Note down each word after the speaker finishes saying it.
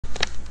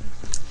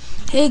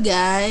Hey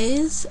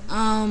guys,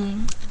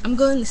 I'm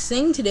going to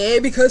sing today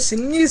because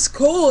singing is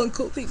cool and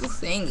cool people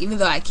sing. Even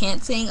though I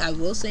can't sing, I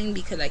will sing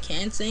because I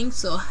can sing.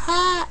 So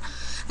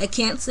I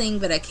can't sing,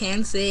 but I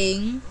can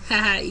sing.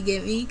 Haha, you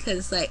get me? Because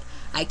it's like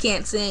I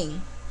can't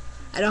sing.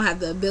 I don't have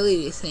the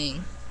ability to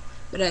sing,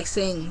 but I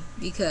sing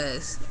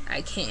because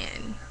I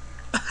can.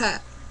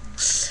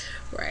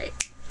 Right.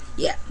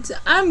 Yeah, so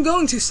I'm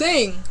going to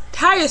sing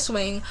Tire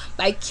Swing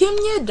by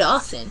Kimya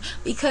Dawson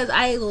because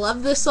I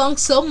love this song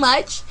so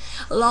much,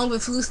 along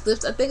with Loose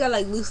Lips. I think I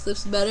like Loose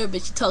Lips better,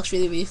 but she talks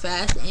really, really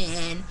fast,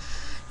 and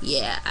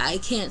yeah, I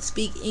can't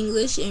speak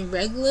English in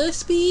regular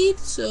speed,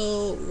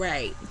 so,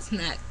 right, it's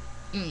not,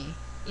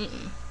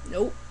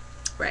 nope,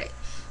 right.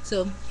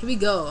 So, here we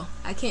go.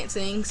 I can't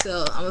sing,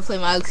 so I'm gonna play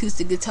my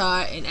acoustic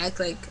guitar and act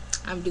like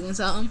I'm doing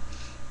something.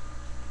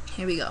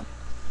 Here we go.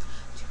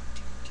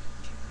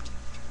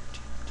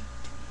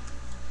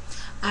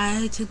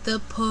 I took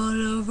the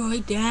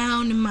Polaroid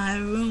down in my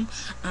room.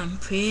 I'm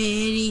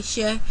pretty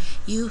sure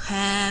you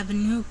have a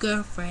new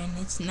girlfriend.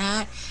 It's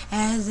not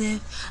as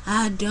if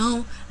I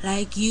don't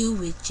like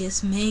you. It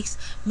just makes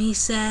me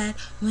sad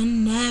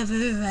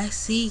whenever I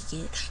see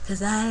it.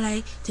 'Cause I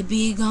like to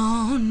be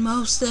gone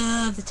most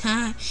of the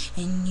time,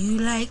 and you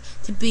like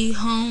to be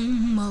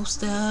home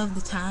most of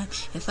the time.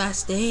 If I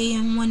stay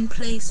in one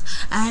place,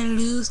 I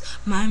lose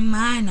my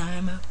mind.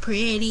 I'm a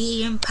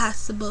pretty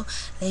impossible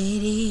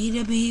lady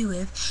to be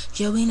with.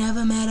 Joey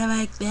never met a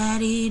bike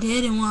that he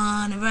didn't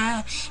want to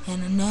ride,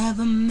 and I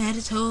never met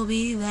a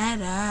Toby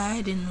that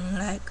I didn't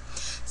like.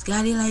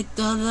 Scotty liked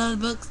all the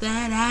books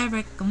that I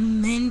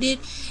recommended.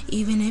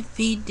 Even if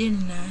he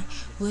didn't, I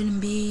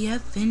wouldn't be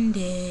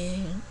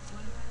offended.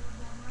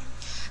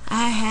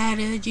 I had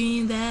a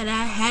dream that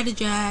I had to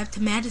drive to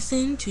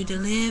Madison to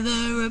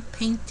deliver a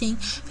painting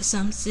for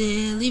some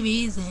silly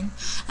reason.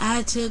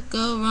 I took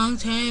a wrong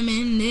turn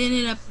and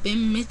ended up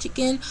in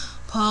Michigan.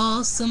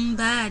 Paul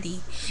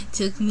somebody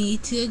took me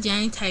to a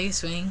giant tire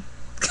swing.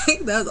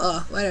 That was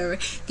off, whatever.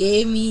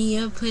 Gave me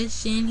a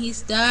push and he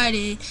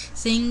started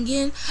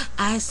singing.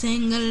 I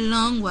sang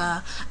along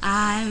while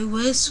I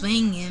was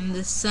swinging.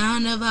 The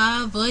sound of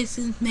our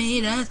voices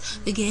made us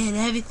forget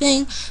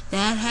everything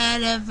that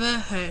had ever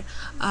hurt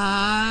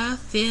our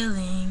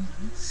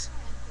feelings.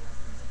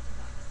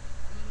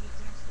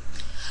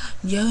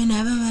 Joey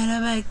never met a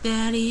bike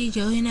daddy.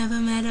 Joey never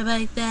met a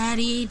bike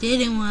daddy.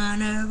 Didn't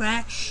wanna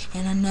ride,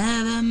 and I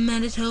never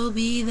met a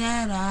Toby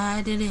that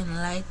I didn't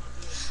like.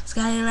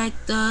 Scotty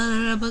liked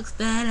all the books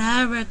that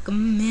I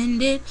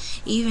recommended.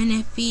 Even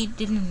if he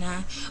didn't,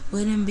 I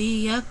wouldn't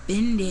be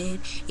offended.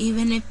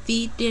 Even if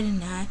he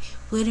didn't, I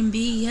wouldn't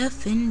be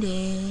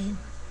offended.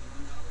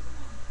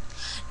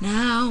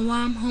 Now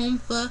I'm home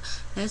for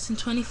less than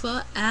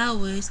 24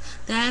 hours.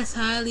 That's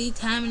hardly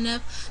time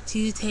enough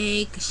to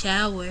take a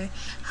shower.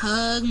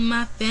 Hug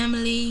my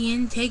family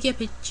and take a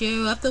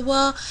picture off the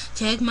wall.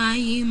 Check my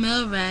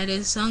email, write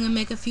a song, and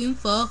make a few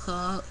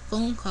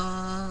phone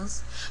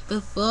calls.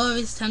 Before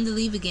it's time to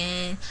leave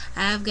again,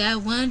 I've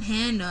got one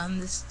hand on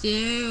the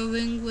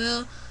steering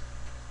wheel,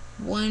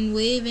 one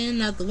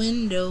waving out the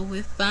window.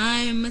 If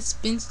I'm a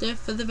spinster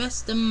for the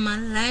rest of my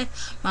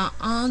life, my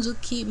arms will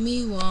keep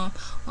me warm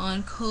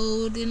on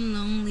cold and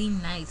lonely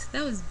nights.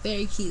 That was a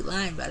very cute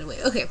line, by the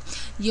way. Okay,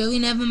 Joey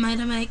never met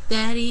a Mike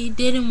that he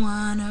didn't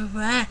wanna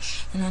ride,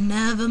 and I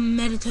never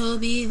met a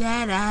Toby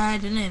that I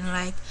didn't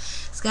like.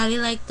 Scotty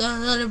liked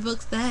all other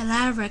books that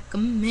I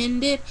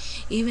recommended.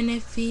 Even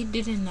if he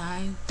didn't,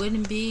 I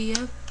wouldn't be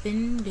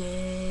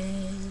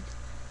offended.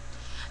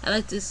 I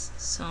like this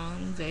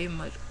song very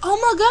much. Oh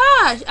my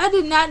gosh! I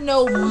did not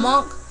know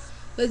Monk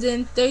was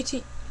in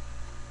 13.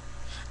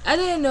 I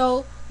didn't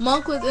know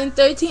Monk was in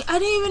 13. I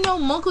didn't even know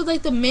Monk was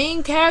like the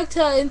main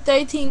character in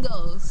 13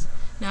 Ghosts.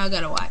 Now I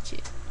gotta watch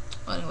it.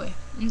 Anyway,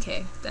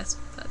 okay, that's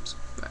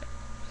right.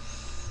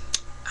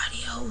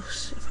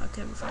 Adios, if I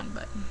can ever find a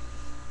button.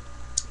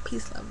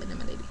 Peace, love, and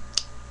lady.